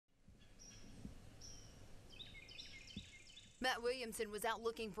Matt Williamson was out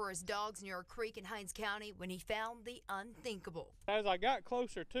looking for his dogs near a creek in Hinds County when he found the unthinkable. As I got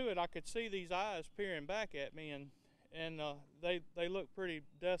closer to it, I could see these eyes peering back at me, and they looked pretty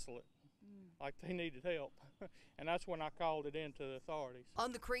desolate, like they needed help. And that's when I called it in to the authorities.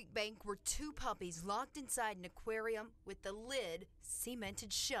 On the creek bank were two puppies locked inside an aquarium with the lid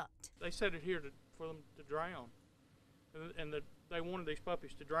cemented shut. They set it here for them to drown, and they wanted these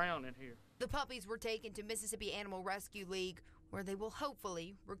puppies to drown in here. The puppies were taken to Mississippi Animal Rescue League, where they will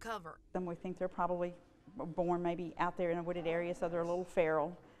hopefully recover. We think they're probably born maybe out there in a wooded area, so they're a little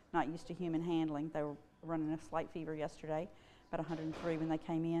feral, not used to human handling. They were running a slight fever yesterday, about 103 when they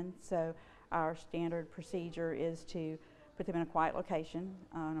came in. So our standard procedure is to put them in a quiet location,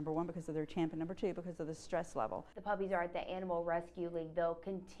 number one, because of their temp, and number two, because of the stress level. The puppies are at the Animal Rescue League. They'll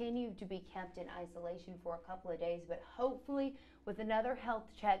continue to be kept in isolation for a couple of days, but hopefully with another health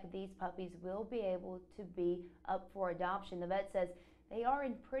check, these puppies will be able to be up for adoption. The vet says they are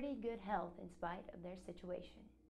in pretty good health in spite of their situation.